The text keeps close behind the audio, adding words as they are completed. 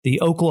the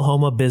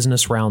Oklahoma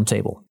Business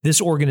Roundtable. This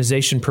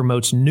organization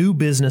promotes new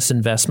business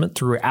investment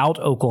throughout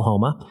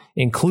Oklahoma,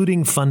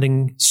 including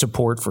funding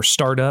support for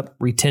startup,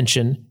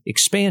 retention,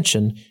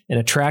 expansion, and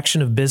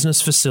attraction of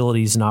business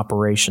facilities and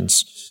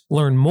operations.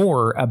 Learn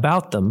more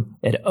about them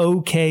at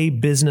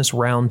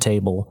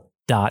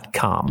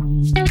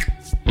okbusinessroundtable.com.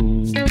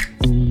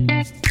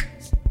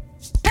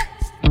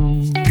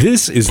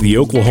 This is the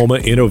Oklahoma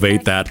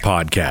Innovate That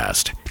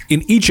podcast.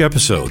 In each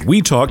episode,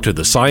 we talk to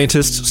the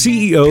scientists,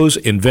 CEOs,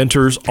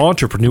 inventors,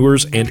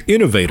 entrepreneurs, and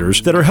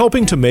innovators that are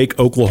helping to make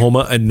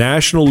Oklahoma a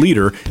national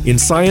leader in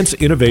science,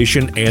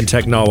 innovation, and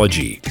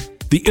technology.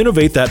 The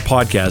Innovate That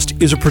podcast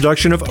is a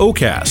production of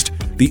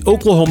OCAST, the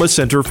Oklahoma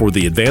Center for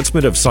the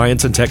Advancement of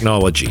Science and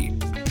Technology.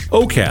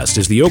 OCAST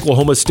is the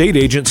Oklahoma State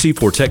Agency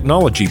for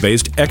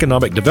Technology-Based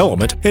Economic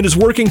Development and is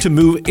working to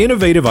move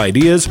innovative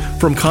ideas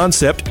from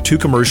concept to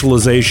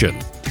commercialization.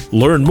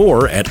 Learn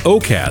more at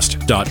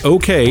ocast.ok.gov.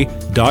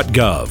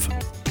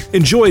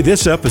 Enjoy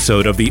this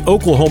episode of the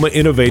Oklahoma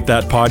Innovate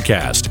That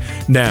podcast.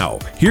 Now,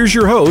 here's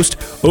your host,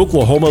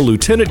 Oklahoma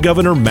Lieutenant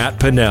Governor Matt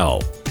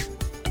Pinnell.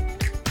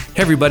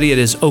 Hey everybody, it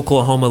is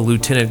Oklahoma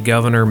Lieutenant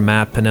Governor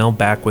Matt Pinnell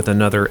back with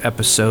another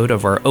episode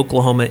of our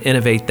Oklahoma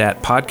Innovate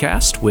That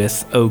podcast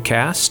with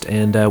OCAST,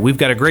 and we've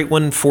got a great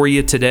one for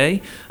you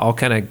today. I'll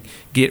kind of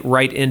get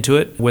right into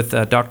it with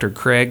Dr.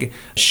 Craig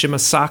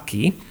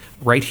Shimasaki,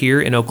 right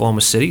here in Oklahoma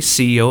City,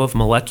 CEO of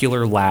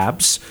Molecular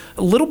Labs.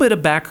 A little bit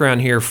of background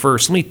here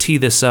first. Let me tee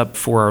this up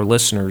for our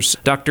listeners.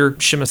 Dr.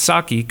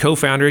 Shimasaki,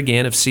 co-founder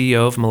again of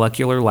CEO of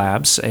Molecular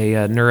Labs,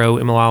 a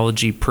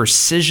neuroimmunology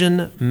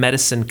precision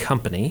medicine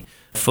company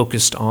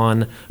focused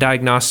on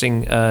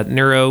diagnosing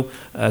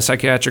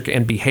psychiatric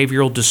and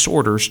behavioral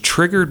disorders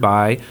triggered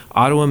by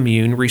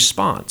autoimmune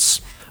response.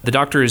 The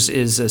doctor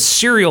is a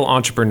serial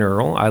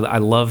entrepreneurial. I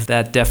love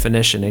that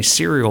definition, a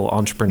serial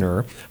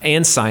entrepreneur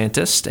and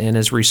scientist, and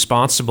is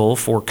responsible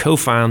for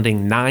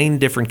co-founding 9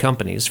 different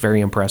companies. Very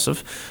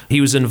impressive.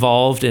 He was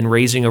involved in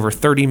raising over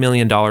 $30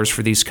 million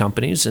for these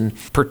companies and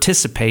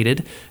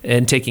participated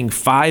in taking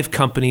 5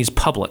 companies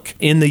public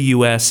in the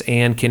U.S.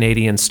 and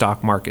Canadian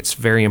stock markets.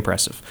 Very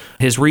impressive.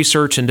 His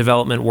research and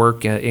development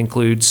work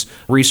includes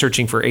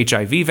researching for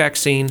HIV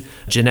vaccine,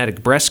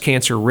 genetic breast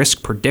cancer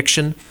risk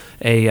prediction,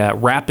 a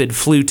rapid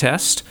flu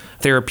test,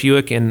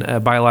 therapeutic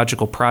and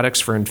biological products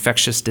for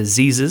infectious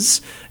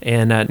diseases,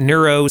 and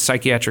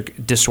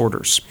neuropsychiatric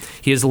disorders.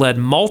 He has led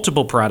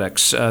multiple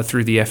products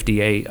through the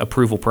FDA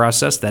approval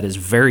process. That is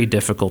very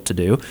difficult to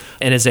do,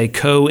 and is a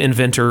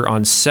co-inventor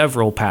on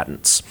several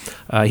patents.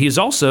 He is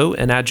also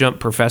an adjunct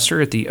professor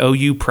at the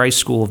OU Price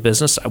School of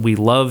Business. We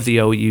love the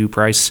OU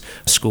Price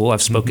School.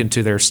 I've spoken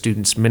to their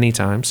students many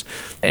times,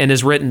 and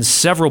has written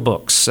several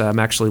books. I'm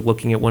actually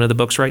looking at one of the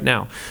books right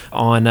now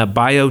on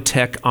biotech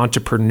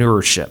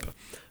entrepreneurship.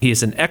 He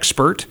is an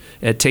expert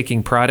at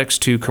taking products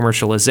to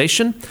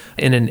commercialization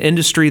in an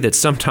industry that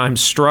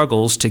sometimes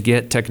struggles to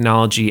get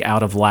technology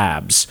out of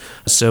labs.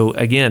 So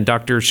again,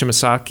 Dr.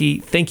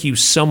 Shimasaki, thank you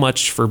so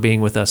much for being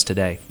with us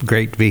today.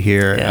 Great to be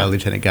here,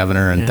 Lieutenant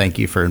Governor, and thank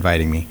you for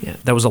inviting me. Yeah.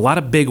 That was a lot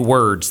of big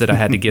words that I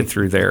had to get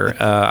through there.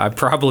 I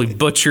probably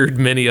butchered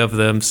many of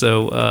them,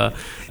 so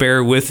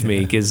bear with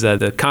me, because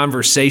the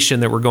conversation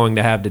that we're going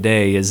to have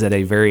today is at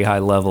a very high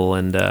level,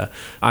 and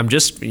I'm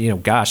just,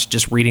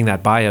 just reading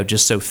that bio,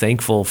 just so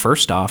thankful,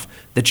 first off,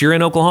 that you're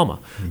in Oklahoma.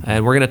 Mm-hmm.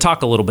 And we're going to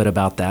talk a little bit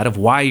about that, of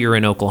why you're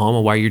in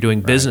Oklahoma, why you're doing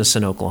business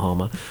in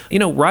Oklahoma.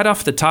 Right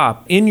off the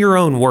top, in your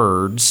own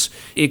words,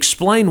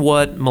 explain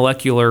what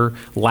Molecular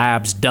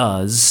Labs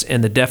does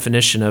and the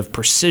definition of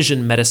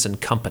precision medicine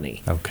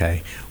company.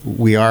 Okay.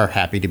 We are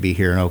happy to be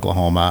here in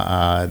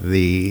Oklahoma.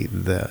 The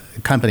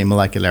company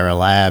Molecular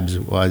Labs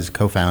was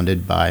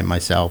co-founded by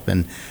myself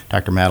and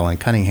Dr. Madeline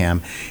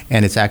Cunningham,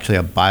 and it's actually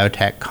a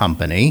biotech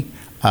company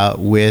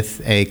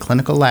with a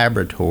clinical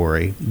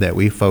laboratory that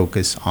we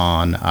focus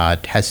on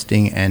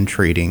testing and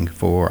treating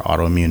for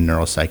autoimmune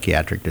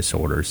neuropsychiatric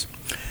disorders.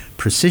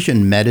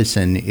 Precision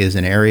medicine is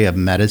an area of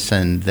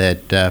medicine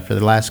that for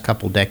the last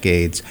couple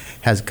decades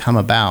has come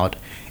about,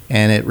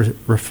 and it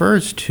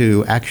refers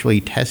to actually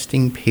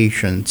testing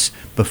patients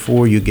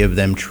before you give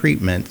them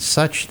treatment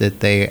such that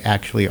they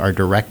actually are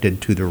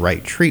directed to the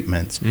right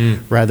treatments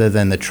rather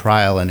than the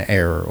trial and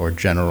error or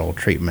general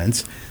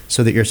treatments,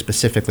 so that you're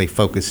specifically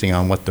focusing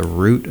on what the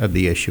root of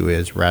the issue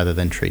is rather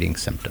than treating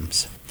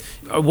symptoms.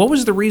 What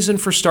was the reason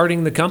for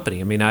starting the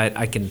company? I mean,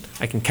 I can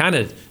kind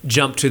of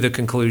jump to the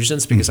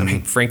conclusions because,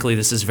 frankly,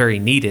 this is very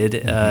needed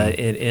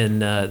in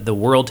the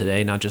world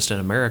today, not just in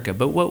America.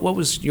 But what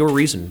was your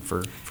reason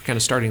for kind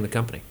of starting the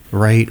company?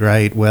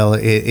 Right. Well,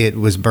 it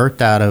was birthed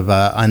out of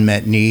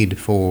unmet need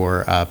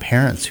for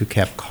parents who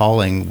kept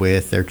calling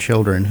with their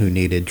children who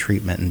needed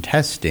treatment and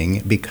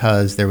testing,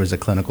 because there was a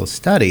clinical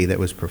study that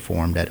was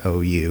performed at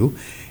OU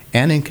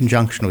and in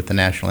conjunction with the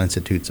National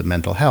Institutes of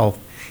Mental Health,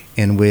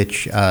 in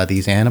which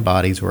these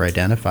antibodies were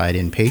identified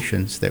in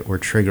patients that were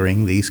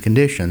triggering these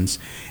conditions,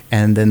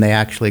 and then they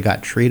actually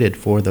got treated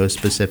for those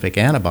specific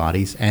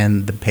antibodies,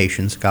 and the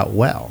patients got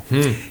well.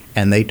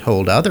 And they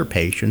told other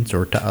patients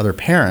or to other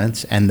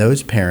parents, and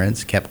those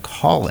parents kept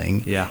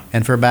calling. Yeah.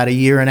 And for about a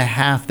year and a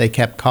half, they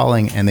kept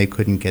calling, and they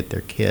couldn't get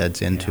their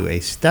kids into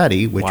a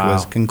study, which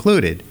was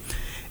concluded.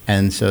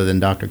 And so then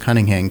Dr.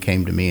 Cunningham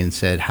came to me and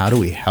said, how do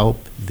we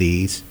help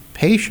these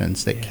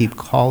patients that keep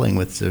calling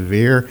with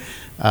severe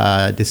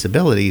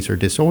disabilities or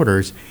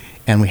disorders,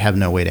 and we have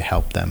no way to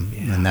help them?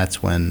 And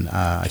that's when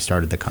I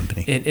started the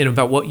company. And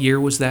about what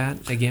year was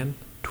that again?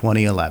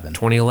 2011.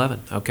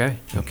 2011. Okay.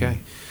 Okay.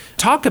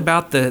 Talk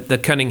about the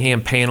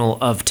Cunningham panel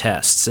of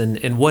tests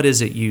and what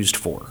is it used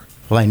for?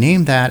 Well, I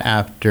named that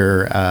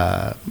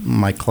after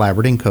my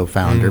collaborating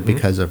co-founder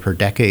because of her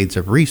decades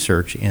of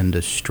research into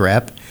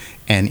strep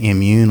and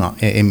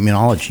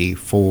immunology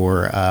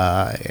for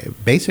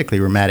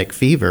basically rheumatic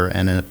fever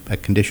and a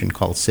condition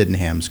called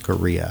Sydenham's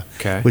chorea,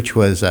 which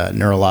was a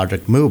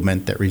neurologic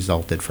movement that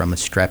resulted from a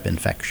strep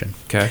infection.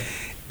 Okay.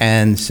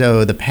 And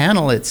so the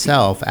panel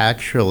itself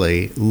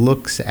actually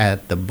looks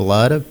at the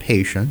blood of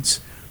patients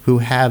who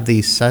have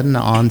the sudden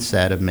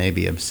onset of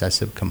maybe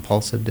obsessive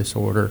compulsive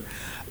disorder,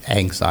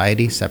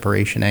 anxiety,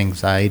 separation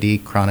anxiety,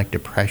 chronic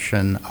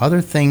depression, other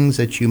things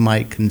that you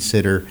might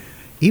consider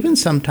even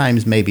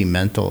sometimes maybe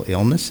mental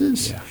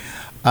illnesses,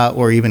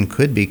 or even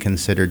could be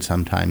considered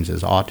sometimes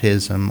as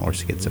autism or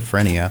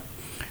schizophrenia,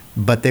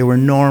 but they were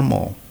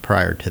normal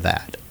prior to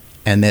that,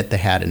 and that they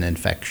had an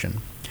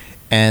infection.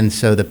 And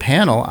so the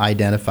panel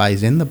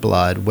identifies in the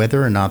blood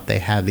whether or not they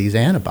have these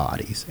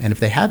antibodies. And if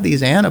they have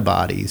these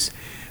antibodies,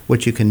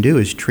 what you can do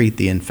is treat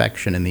the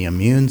infection in the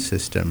immune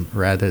system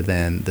rather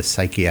than the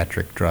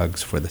psychiatric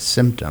drugs for the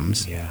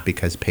symptoms,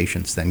 because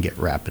patients then get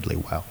rapidly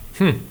well.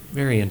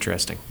 Very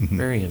interesting.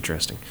 Very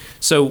interesting.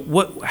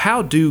 So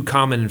how do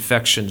common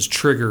infections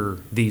trigger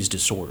these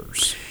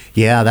disorders?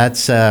 Yeah,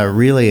 that's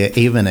really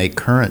even a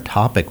current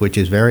topic, which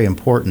is very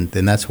important,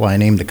 and that's why I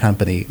named the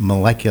company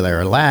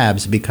Molecular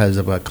Labs, because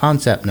of a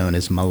concept known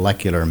as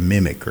molecular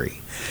mimicry,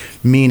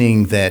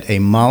 meaning that a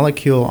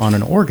molecule on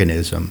an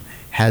organism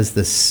has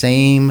the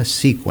same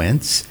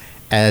sequence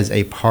as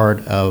a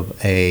part of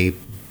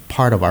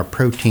our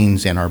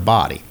proteins in our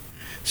body.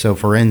 So,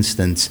 for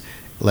instance,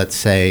 let's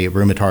say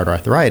rheumatoid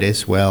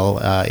arthritis,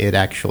 it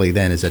actually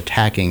then is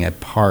attacking a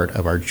part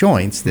of our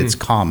joints that's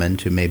common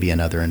to maybe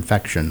another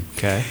infection.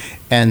 Okay.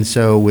 And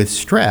so with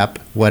strep,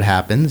 what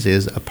happens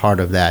is a part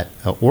of that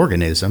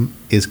organism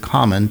is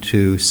common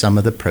to some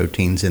of the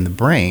proteins in the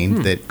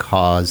brain that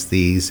cause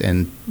these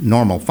and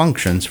normal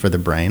functions for the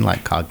brain,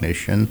 like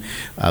cognition,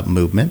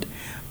 movement.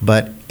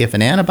 But if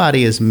an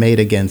antibody is made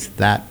against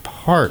that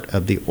part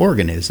of the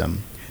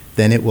organism,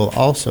 then it will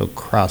also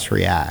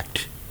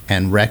cross-react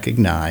and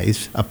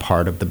recognize a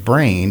part of the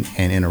brain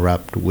and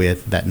interrupt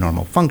with that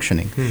normal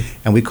functioning.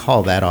 And we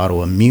call that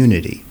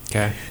autoimmunity.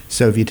 Okay.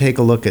 So if you take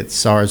a look at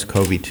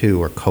SARS-CoV-2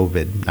 or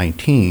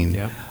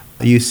COVID-19,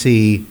 you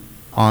see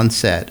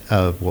onset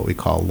of what we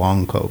call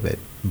long COVID,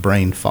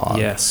 brain fog,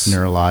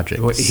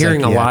 neurologic,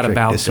 hearing a lot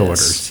about disorders.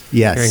 This.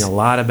 Yes. Hearing a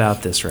lot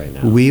about this right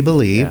now. We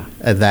believe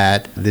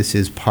that this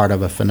is part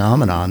of a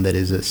phenomenon that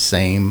is the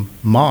same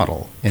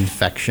model,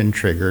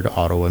 infection-triggered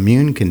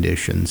autoimmune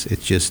conditions.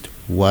 It's just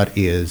what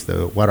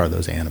are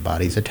those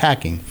antibodies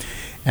attacking?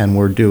 And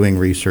we're doing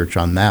research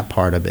on that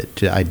part of it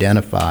to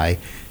identify,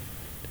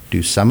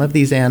 do some of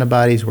these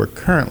antibodies we're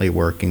currently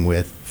working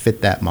with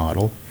fit that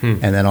model?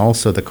 And then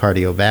also the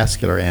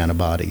cardiovascular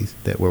antibodies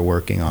that we're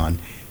working on,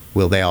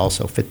 will they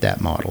also fit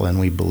that model? And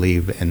we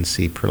believe and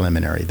see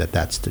preliminary that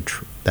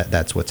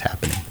that's what's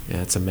happening.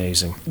 Yeah, it's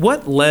amazing.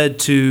 What led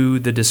to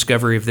the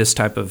discovery of this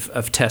type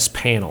of test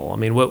panel? I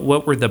mean,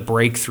 what were the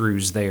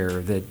breakthroughs there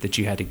that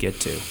you had to get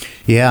to?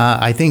 Yeah,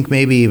 I think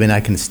maybe even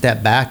I can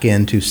step back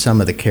into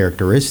some of the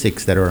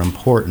characteristics that are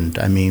important.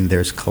 I mean,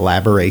 there's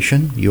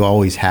collaboration. You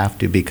always have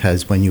to,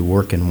 because when you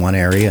work in one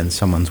area and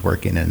someone's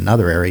working in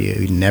another area,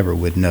 you never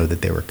would know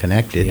that they were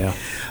connected.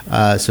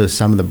 So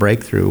some of the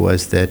breakthrough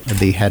was that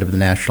the head of the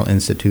National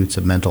Institutes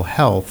of Mental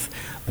Health,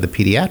 the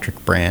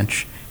pediatric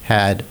branch,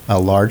 had a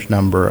large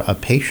number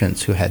of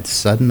patients who had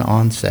sudden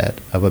onset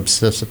of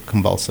obsessive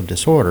compulsive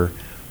disorder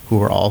who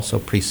were also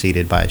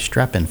preceded by a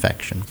strep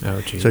infection.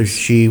 So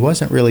she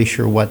wasn't really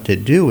sure what to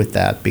do with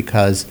that,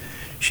 because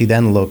she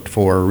then looked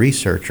for a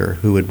researcher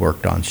who had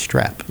worked on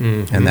strep,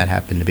 and that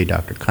happened to be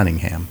Dr.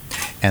 Cunningham.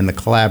 And the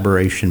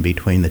collaboration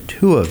between the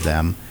two of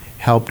them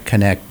helped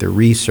connect the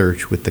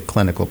research with the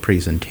clinical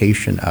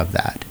presentation of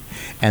that.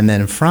 And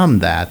then from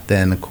that,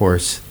 then of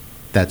course,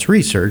 that's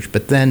research,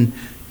 but then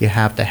you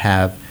have to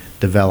have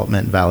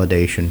development,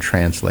 validation,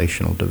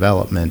 translational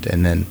development,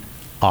 and then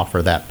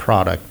offer that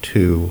product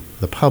to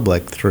the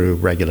public through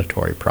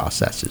regulatory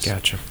processes.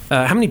 Gotcha.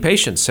 How many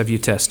patients have you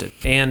tested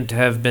and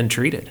have been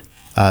treated?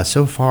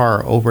 So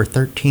far, over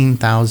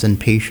 13,000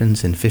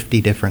 patients in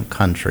 50 different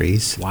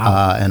countries.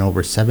 Wow. And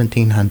over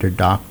 1,700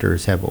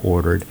 doctors have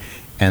ordered.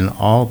 And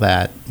all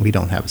that, we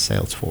don't have a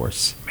sales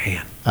force.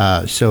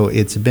 Man. So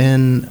it's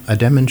been a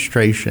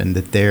demonstration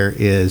that there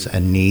is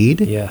a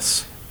need.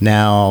 Yes.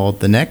 Now,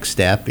 the next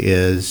step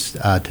is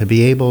to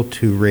be able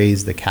to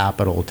raise the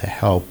capital to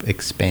help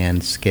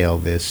expand, scale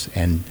this,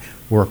 and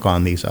work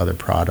on these other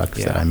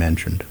products that I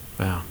mentioned.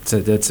 Wow,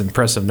 that's an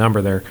impressive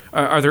number there.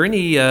 Are there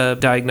any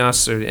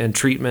diagnosis and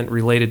treatment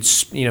related,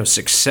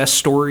 success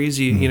stories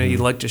you'd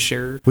like to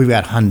share? We've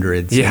got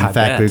hundreds. Yeah, in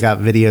fact, we've got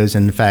videos.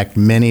 In fact,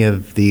 many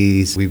of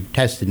these we've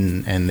tested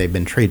and they've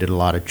been treated a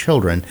lot of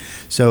children.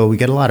 So we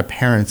get a lot of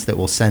parents that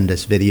will send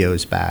us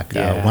videos back.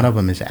 Yeah. One of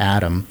them is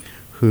Adam,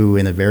 who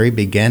in the very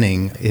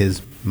beginning,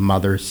 his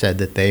mother said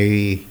that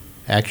they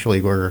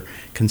actually were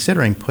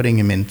considering putting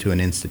him into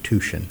an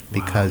institution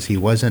because he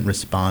wasn't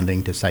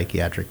responding to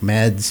psychiatric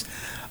meds.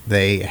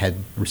 They had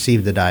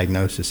received the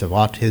diagnosis of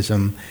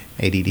autism,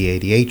 ADD,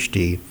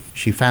 ADHD.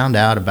 She found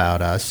out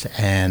about us,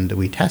 and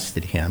we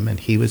tested him, and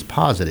he was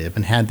positive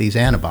and had these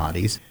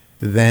antibodies.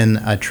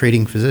 Then a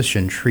treating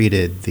physician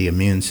treated the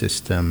immune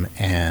system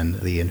and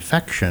the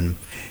infection.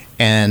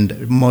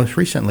 And most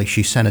recently,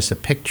 she sent us a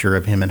picture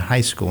of him in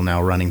high school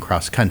now running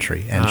cross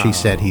country, and she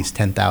said he's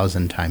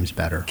 10,000 times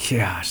better.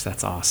 Gosh,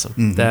 that's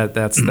awesome.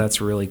 That's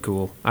really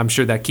cool. I'm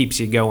sure that keeps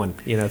you going,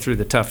 through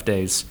the tough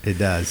days. It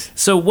does.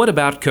 So, what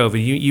about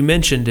COVID? You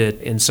mentioned it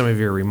in some of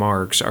your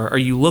remarks. Are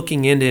you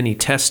looking into any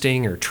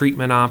testing or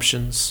treatment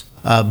options?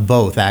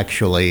 Both,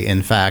 actually.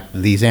 In fact,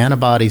 these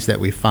antibodies that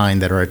we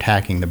find that are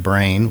attacking the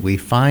brain, we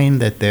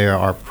find that they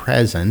are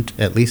present,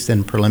 at least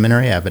in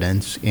preliminary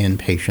evidence, in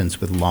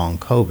patients with long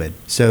COVID.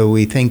 So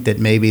we think that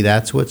maybe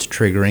that's what's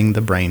triggering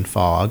the brain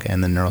fog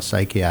and the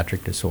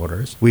neuropsychiatric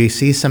disorders. We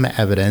see some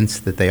evidence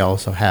that they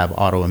also have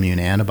autoimmune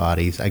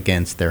antibodies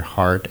against their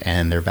heart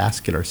and their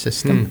vascular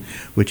system,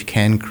 which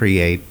can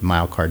create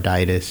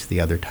myocarditis, the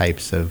other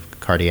types of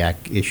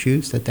cardiac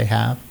issues that they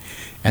have.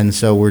 And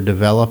so we're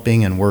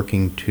developing and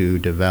working to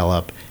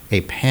develop a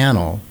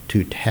panel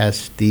to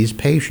test these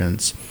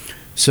patients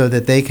so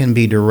that they can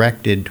be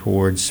directed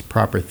towards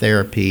proper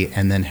therapy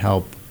and then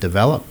help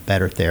develop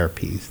better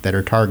therapies that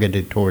are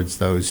targeted towards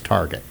those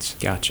targets.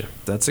 Gotcha.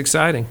 That's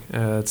exciting.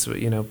 It's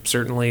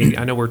certainly,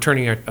 I know we're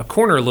turning a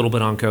corner a little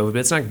bit on COVID, but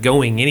it's not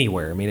going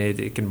anywhere. I mean,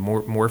 it can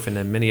morph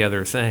into many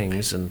other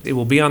things, and it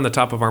will be on the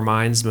top of our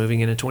minds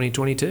moving into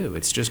 2022.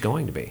 It's just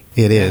going to be.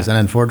 It is, and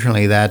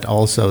unfortunately, that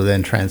also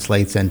then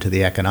translates into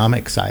the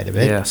economic side of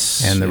it,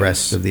 and the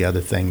rest of the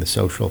other thing, the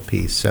social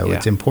piece. So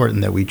it's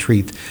important that we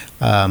treat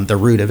the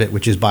root of it,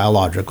 which is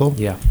biological,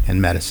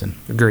 and medicine.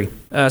 Agree.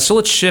 So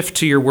let's shift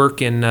to your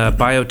work in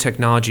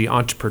biotechnology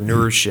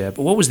entrepreneurship.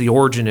 What was the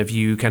origin of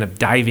you kind of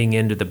diving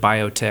into the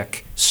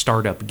biotech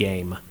startup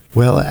game?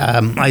 Well,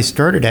 I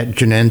started at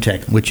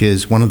Genentech, which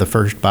is one of the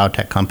first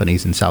biotech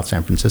companies in South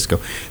San Francisco,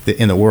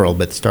 in the world,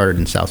 but started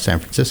in South San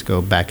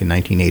Francisco back in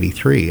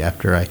 1983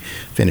 after I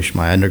finished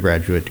my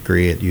undergraduate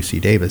degree at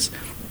UC Davis.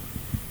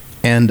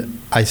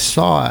 And I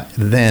saw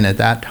then at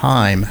that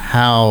time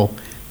how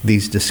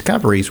these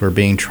discoveries were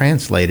being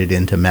translated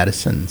into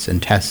medicines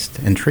and tests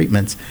and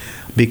treatments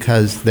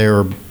because there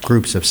were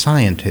groups of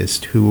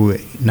scientists who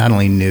not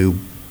only knew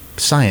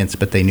science,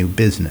 but they knew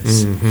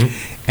business.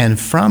 And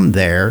from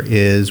there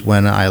is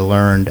when I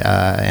learned,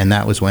 and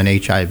that was when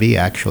HIV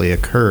actually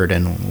occurred,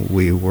 and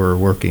we were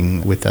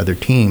working with other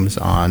teams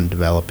on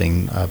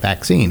developing a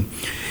vaccine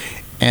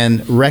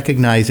and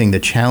recognizing the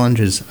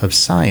challenges of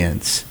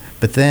science.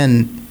 But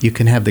then you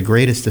can have the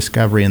greatest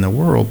discovery in the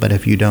world, but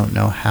if you don't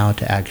know how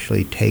to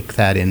actually take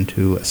that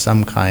into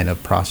some kind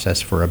of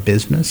process for a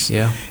business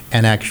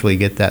and actually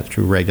get that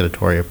through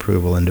regulatory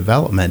approval and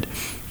development,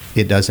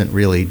 it doesn't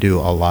really do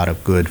a lot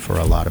of good for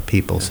a lot of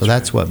people. So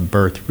that's what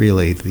birthed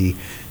really the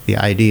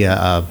idea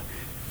of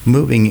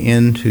moving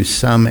into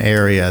some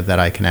area that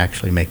I can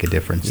actually make a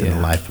difference in the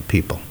life of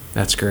people.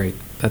 That's great.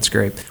 That's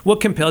great.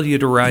 What compelled you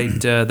to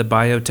write the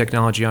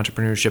biotechnology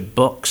entrepreneurship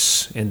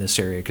books in this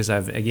area? Because I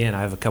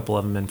have a couple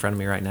of them in front of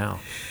me right now.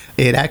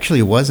 It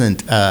actually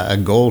wasn't a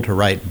goal to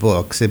write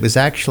books. It was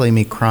actually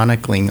me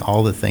chronicling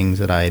all the things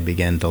that I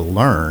began to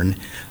learn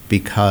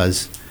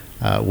because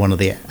one of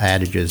the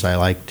adages I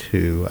like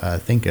to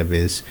think of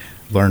is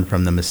learn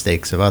from the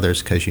mistakes of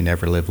others because you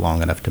never live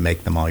long enough to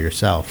make them all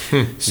yourself.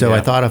 So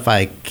I thought if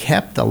I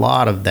kept a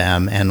lot of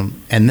them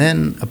and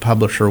then a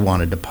publisher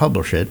wanted to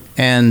publish it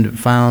and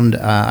found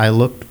I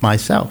looked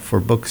myself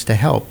for books to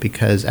help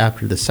because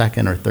after the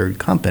second or third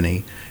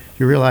company,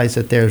 you realize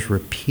that there's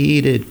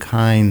repeated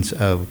kinds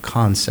of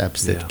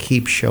concepts that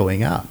keep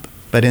showing up.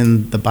 But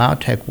in the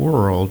biotech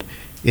world,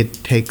 it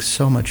takes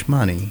so much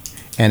money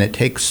and it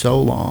takes so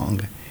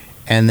long.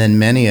 And then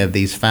many of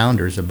these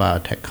founders of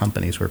biotech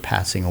companies were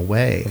passing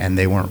away and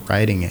they weren't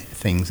writing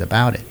things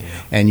about it.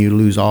 And you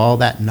lose all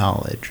that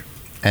knowledge.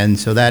 And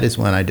so that is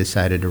when I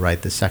decided to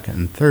write the second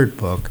and third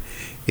book.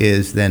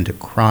 is then to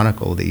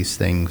chronicle these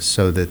things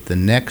so that the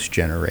next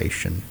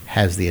generation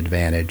has the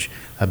advantage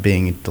of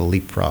being able to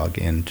leapfrog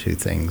into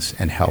things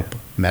and help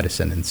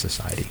medicine and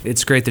society.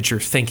 It's great that you're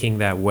thinking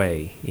that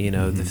way.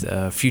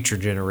 The future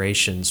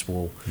generations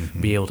will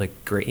be able to,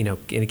 and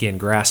again,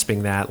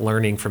 grasping that,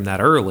 learning from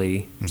that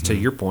early, to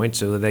your point,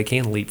 so that they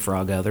can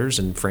leapfrog others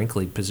and,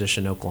 frankly,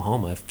 position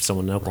Oklahoma, if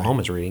someone in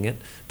Oklahoma is reading it,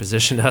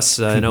 position us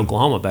in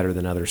Oklahoma better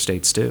than other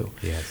states too.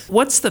 Yes.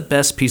 What's the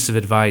best piece of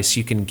advice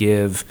you can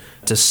give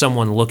to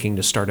someone looking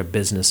to start a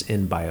business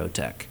in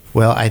biotech?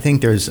 Well, I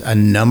think there's a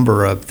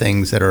number of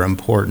things that are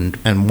important,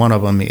 and one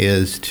of them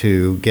is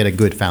to get a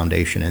good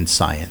foundation in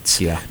science.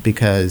 Yeah.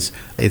 Because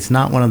it's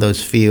not one of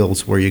those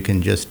fields where you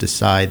can just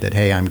decide that,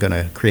 hey, I'm going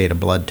to create a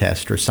blood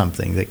test or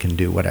something that can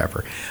do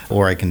whatever,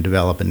 or I can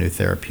develop a new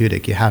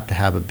therapeutic. You have to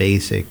have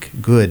a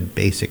good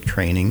basic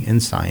training in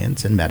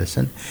science and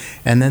medicine.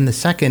 And then the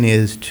second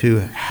is to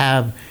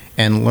have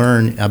and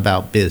learn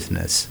about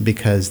business,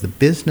 because the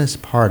business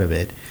part of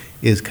it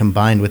is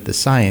combined with the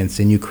science,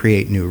 and you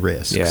create new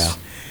risks. Yeah.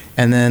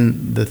 And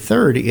then the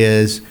third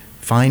is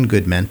find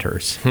good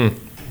mentors.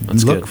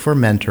 Look for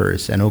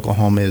mentors, and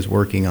Oklahoma is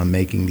working on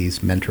making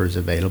these mentors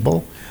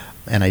available.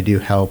 And I do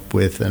help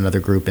with another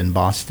group in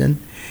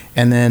Boston.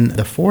 And then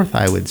the fourth,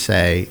 I would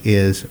say,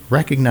 is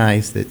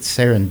recognize that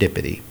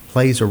serendipity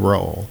plays a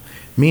role,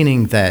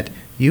 meaning that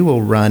you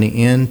will run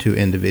into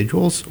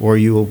individuals or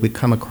you will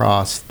come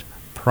across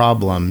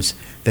problems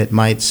that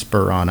might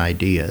spur on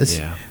ideas.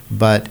 Yeah.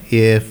 But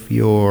if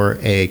you're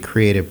a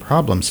creative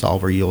problem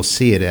solver, you'll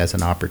see it as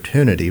an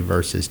opportunity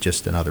versus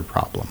just another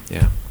problem.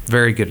 Yeah,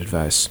 very good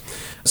advice.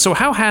 So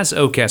how has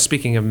OCAST,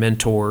 speaking of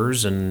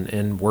mentors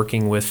and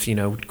working with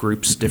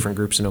different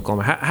groups in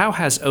Oklahoma, how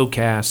has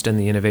OCAST and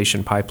the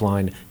innovation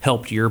pipeline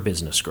helped your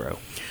business grow?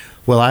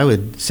 Well, I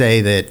would say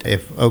that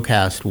if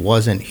OCAST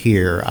wasn't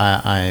here,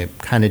 I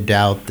kind of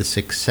doubt the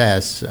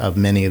success of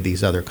many of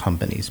these other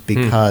companies,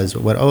 because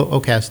what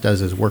OCAST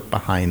does is work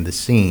behind the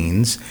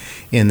scenes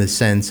in the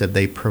sense that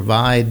they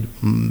provide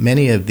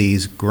many of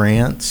these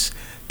grants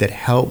that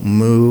help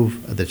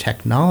move the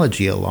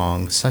technology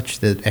along such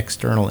that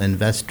external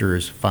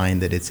investors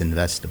find that it's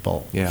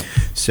investable. Yeah.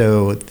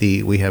 So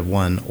we have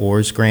won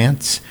ORS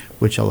grants,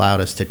 which allowed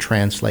us to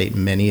translate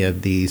many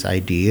of these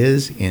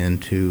ideas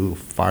into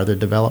farther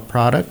developed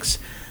products.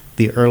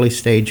 The early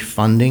stage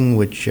funding,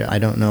 which I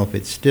don't know if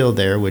it's still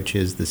there, which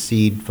is the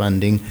seed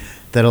funding,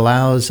 that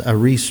allows a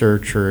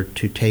researcher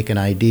to take an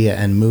idea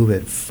and move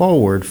it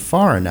forward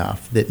far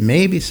enough that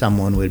maybe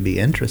someone would be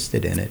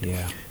interested in it.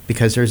 Yeah.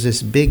 Because there's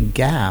this big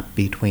gap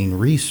between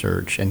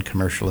research and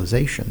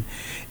commercialization.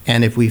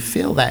 And if we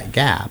fill that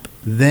gap,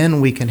 then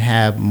we can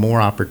have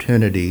more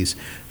opportunities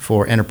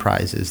for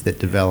enterprises that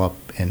develop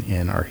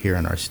and are here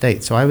in our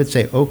state. So I would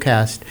say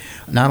OCAST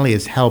not only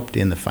has helped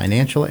in the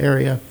financial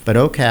area, but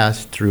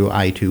OCAST through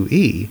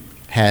I2E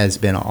has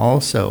been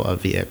also a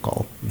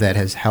vehicle that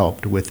has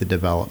helped with the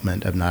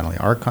development of not only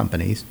our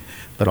companies,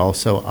 but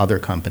also other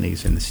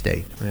companies in the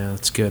state. Yeah,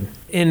 that's good.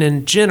 And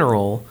in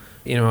general,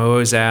 I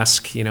always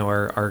ask,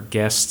 our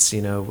guests,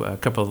 a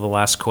couple of the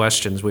last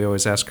questions, we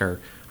always ask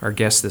our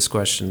guests this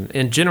question.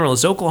 In general,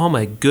 is Oklahoma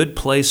a good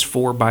place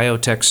for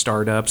biotech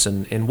startups,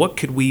 and what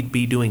could we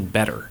be doing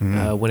better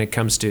when it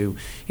comes to,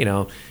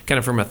 kind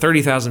of from a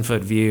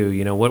 30,000-foot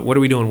view, what are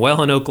we doing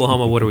well in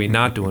Oklahoma, what are we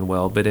not doing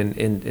well? But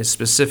in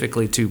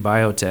specifically to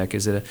biotech,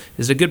 is it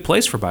a good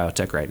place for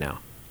biotech right now?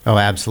 Oh,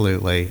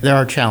 absolutely. There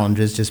are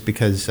challenges just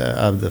because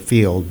of the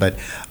field, but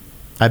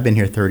I've been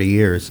here 30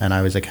 years, and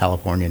I was a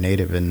California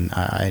native, and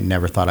I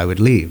never thought I would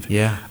leave.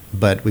 Yeah.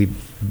 But we've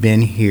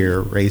been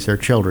here, raised our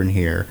children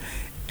here,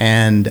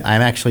 and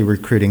I'm actually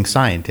recruiting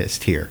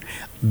scientists here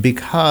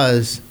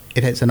because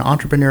it is an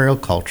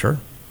entrepreneurial culture,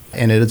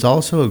 and it is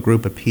also a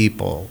group of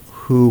people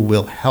who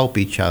will help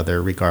each other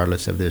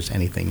regardless if there's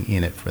anything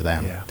in it for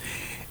them. Yeah.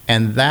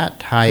 And that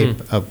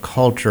type of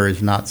culture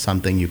is not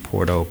something you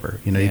port over.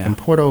 You can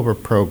port over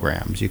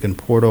programs, you can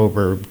port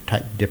over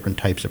different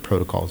types of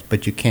protocols,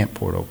 but you can't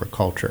port over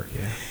culture.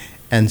 Yeah.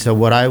 And so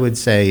what I would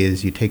say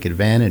is you take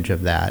advantage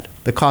of that.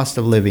 The cost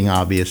of living,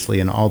 obviously,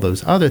 and all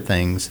those other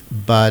things,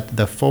 but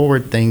the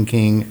forward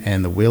thinking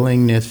and the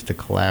willingness to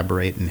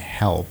collaborate and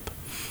help,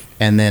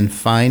 and then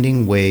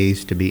finding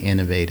ways to be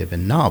innovative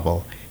and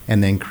novel,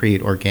 and then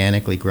create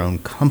organically grown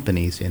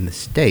companies in the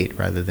state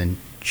rather than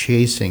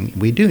chasing.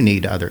 We do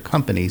need other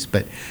companies,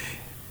 but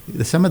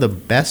some of the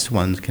best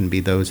ones can be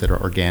those that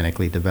are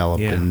organically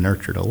developed and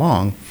nurtured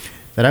along.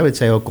 That I would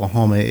say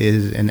Oklahoma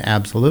is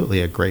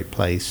absolutely a great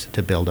place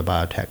to build a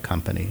biotech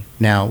company.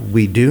 Now,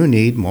 we do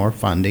need more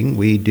funding,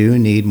 we do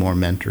need more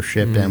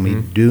mentorship, and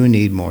we do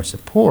need more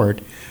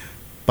support,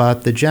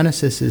 but the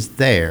genesis is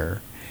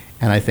there.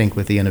 And I think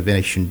with the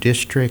Innovation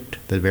District,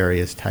 the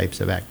various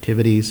types of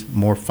activities,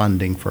 more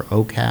funding for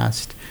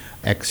OCAST,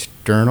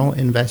 external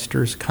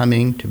investors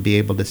coming to be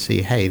able to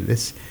see, hey,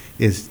 this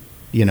is,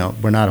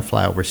 we're not a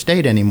flyover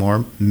state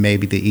anymore.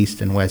 Maybe the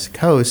East and West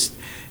Coast,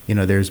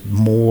 there's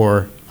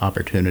more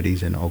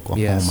opportunities in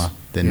Oklahoma Yes.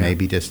 than Yeah.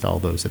 maybe just all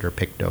those that are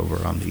picked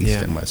over on the east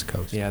Yeah. and west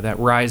coast. Yeah, that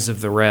rise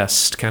of the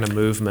rest kind of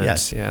movement.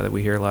 Yes. Yeah, that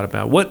we hear a lot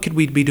about. What could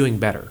we be doing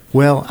better?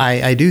 Well,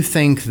 I do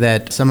think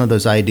that some of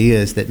those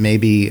ideas that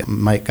maybe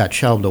might got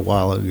shelved a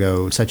while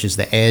ago, such as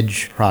the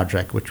EDGE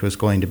project, which was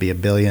going to be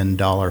 $1 billion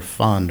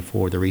fund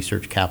for the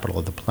research capital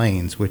of the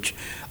plains, which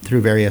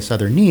through various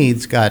other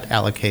needs got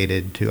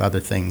allocated to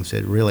other things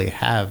that really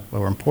have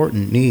or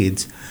important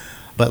needs.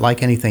 But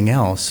like anything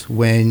else,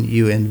 when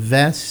you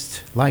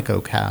invest like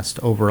OCAST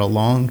over a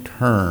long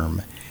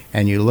term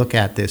and you look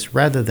at this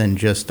rather than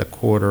just a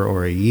quarter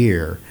or a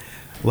year,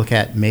 look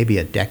at maybe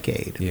a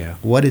decade. Yeah.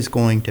 What is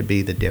going to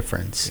be the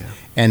difference? Yeah.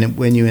 And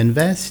when you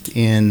invest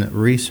in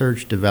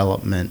research,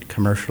 development,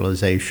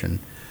 commercialization,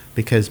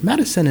 because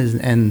medicine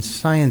and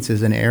science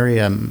is an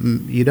area,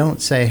 you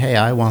don't say, hey,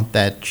 I want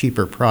that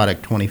cheaper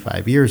product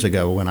 25 years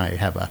ago when I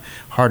have a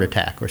heart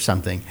attack or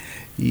something.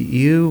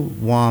 You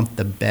want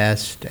the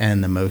best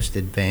and the most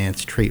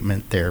advanced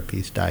treatment,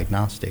 therapies,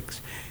 diagnostics.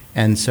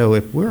 And so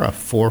if we're a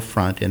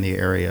forefront in the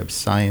area of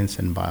science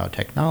and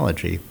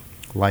biotechnology,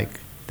 like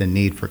the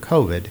need for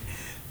COVID,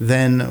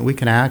 then we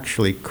can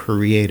actually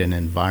create an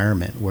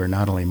environment where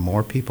not only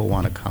more people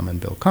want to come and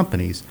build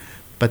companies,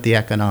 but the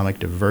economic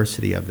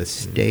diversity of the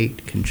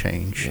state can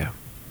change. Yeah,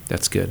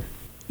 that's good.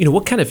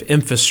 What kind of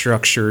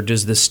infrastructure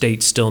does the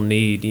state still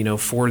need,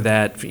 for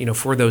that,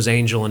 for those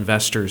angel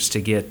investors to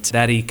get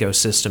that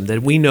ecosystem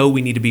that we know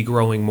we need to be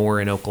growing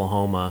more in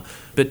Oklahoma?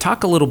 But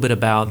talk a little bit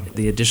about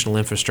the additional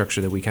infrastructure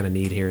that we kind of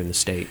need here in the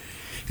state.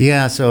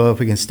 Yeah, so if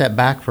we can step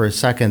back for a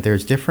second,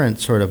 there's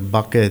different sort of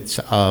buckets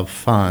of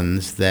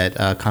funds that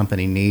a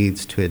company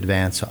needs to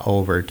advance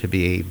over to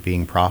be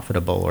being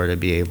profitable or to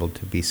be able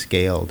to be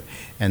scaled.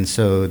 And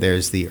so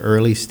there's the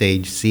early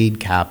stage seed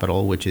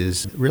capital, which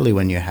is really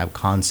when you have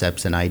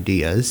concepts and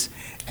ideas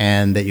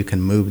and that you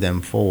can move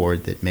them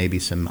forward that maybe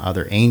some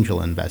other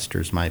angel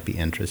investors might be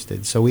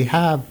interested. So we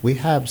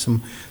have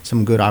some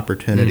good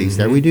opportunities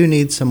there. We do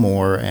need some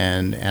more,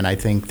 and I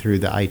think through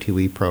the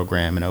ITWE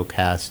program and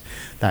OCAST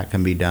that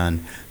can be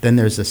done. Then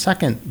there's a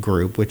second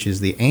group, which is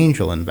the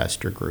angel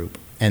investor group.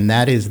 And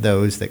that is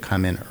those that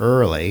come in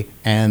early,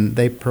 and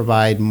they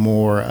provide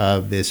more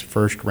of this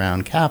first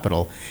round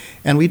capital.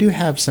 And we do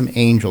have some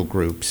angel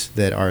groups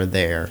that are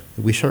there.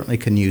 We certainly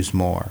can use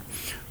more.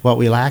 What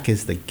we lack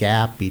is the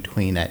gap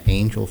between that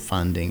angel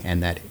funding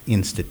and that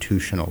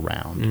institutional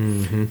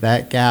round.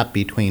 That gap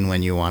between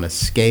when you want to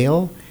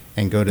scale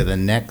and go to the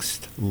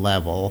next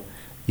level,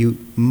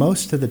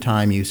 most of the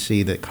time you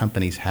see that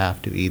companies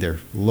have to either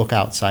look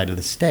outside of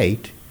the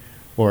state,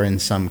 or in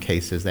some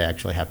cases they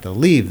actually have to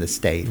leave the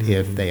state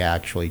if they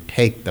actually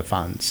take the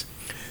funds.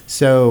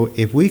 So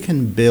if we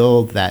can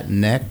build that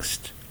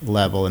next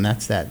level, and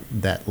that's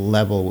that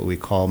level what we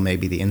call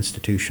maybe the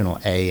institutional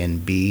A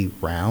and B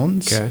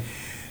rounds, Okay.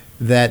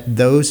 that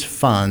those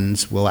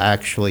funds will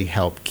actually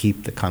help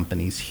keep the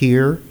companies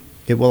here.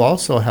 It will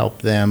also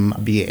help them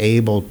be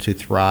able to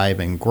thrive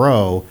and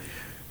grow,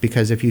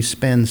 because if you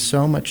spend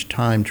so much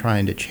time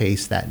trying to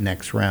chase that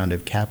next round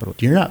of capital,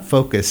 you're not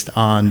focused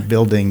on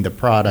building the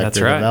product That's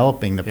or right.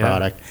 developing the Yeah.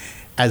 product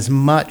as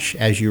much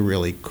as you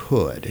really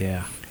could.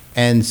 Yeah.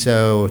 And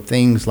so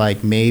things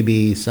like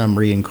maybe some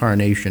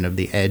reincarnation of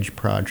the EDGE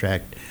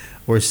project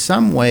or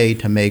some way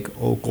to make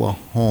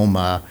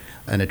Oklahoma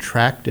an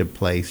attractive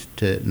place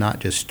to not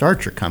just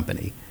start your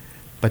company,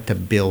 but to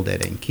build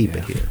it and keep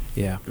it here.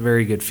 Yeah,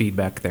 very good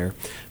feedback there.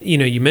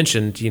 You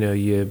mentioned,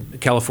 you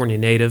California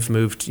native,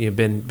 moved,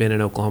 been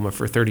in Oklahoma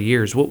for 30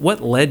 years.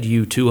 What led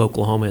you to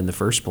Oklahoma in the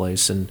first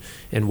place, and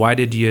why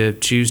did you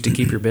choose to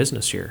keep your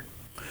business here?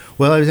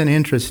 Well, it was an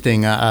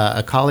interesting,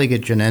 a colleague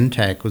at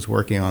Genentech was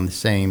working on the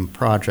same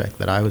project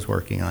that I was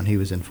working on. He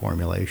was in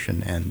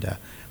formulation, and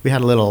we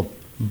had a little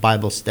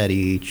Bible study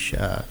each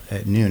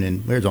at noon,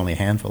 and there was only a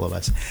handful of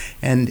us.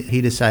 And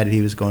he decided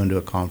he was going to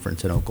a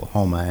conference in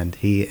Oklahoma, and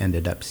he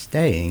ended up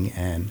staying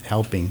and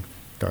helping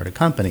start a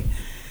company.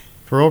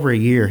 For over a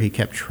year, he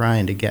kept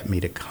trying to get me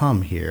to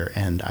come here,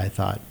 and I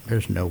thought,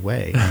 there's no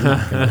way I'm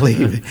not going to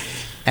leave.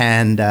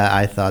 And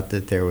I thought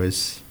that there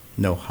was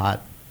no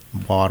hot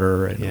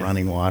water and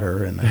running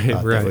water, and I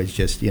thought Right. that was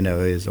just, it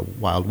was a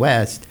Wild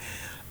West.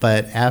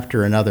 But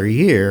after another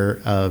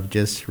year of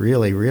just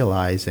really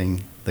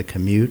realizing the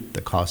commute,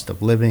 the cost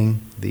of living,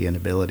 the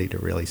inability to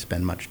really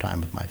spend much time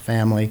with my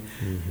family,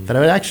 that I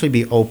would actually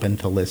be open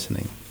to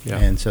listening. Yeah.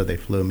 And so they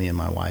flew me and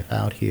my wife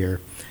out here.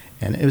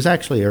 And it was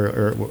actually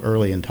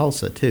early in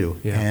Tulsa,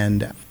 too. Yeah.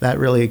 And that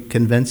really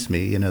convinced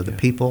me, the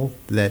people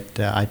that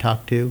I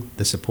talked to,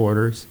 the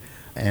supporters,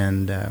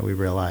 and we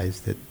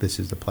realized that this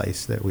is the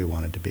place that we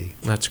wanted to be.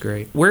 That's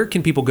great. Where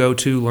can people go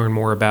to learn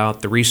more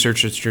about the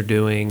research that you're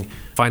doing,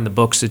 find the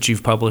books that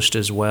you've published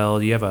as well?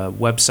 Do you have a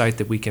website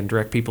that we can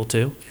direct people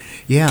to?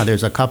 Yeah,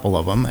 there's a couple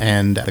of them.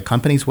 And the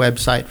company's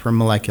website for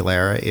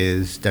Moleculera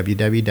is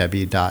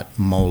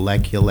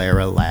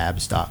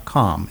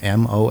www.molecularalabs.com,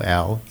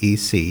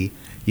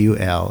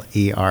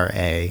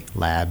 MOLECULERA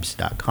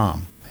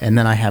labs.com. And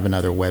then I have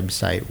another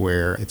website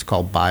where it's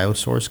called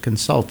Biosource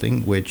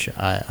Consulting, which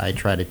I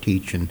try to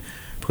teach and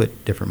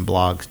put different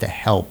blogs to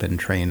help and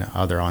train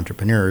other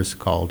entrepreneurs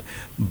called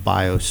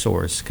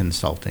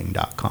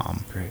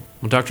biosourceconsulting.com. Great.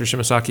 Well, Dr.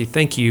 Shimasaki,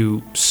 thank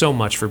you so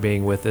much for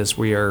being with us.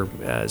 We are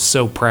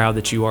so proud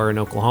that you are an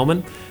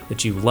Oklahoman,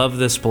 that you love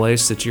this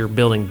place, that you're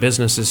building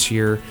businesses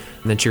here,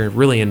 and that you're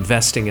really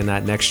investing in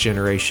that next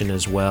generation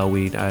as well.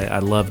 I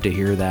love to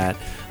hear that.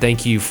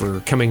 Thank you for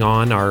coming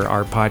on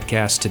our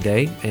podcast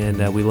today,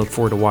 and we look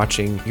forward to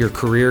watching your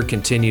career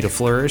continue to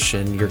flourish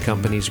and your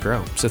companies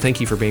grow. So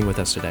thank you for being with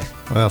us today.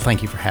 Well,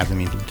 thank you for having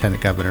me,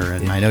 Lieutenant Governor.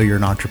 And I know you're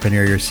an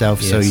entrepreneur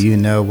yourself, so you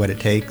know what it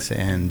takes,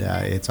 and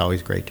it's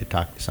always great to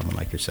talk to someone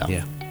like yourself.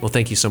 Yeah. Well,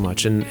 thank you so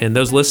much. And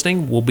those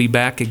listening, we'll be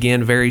back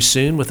again very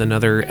soon with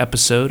another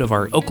episode of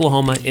our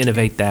Oklahoma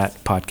Innovate That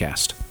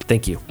podcast.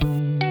 Thank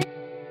you.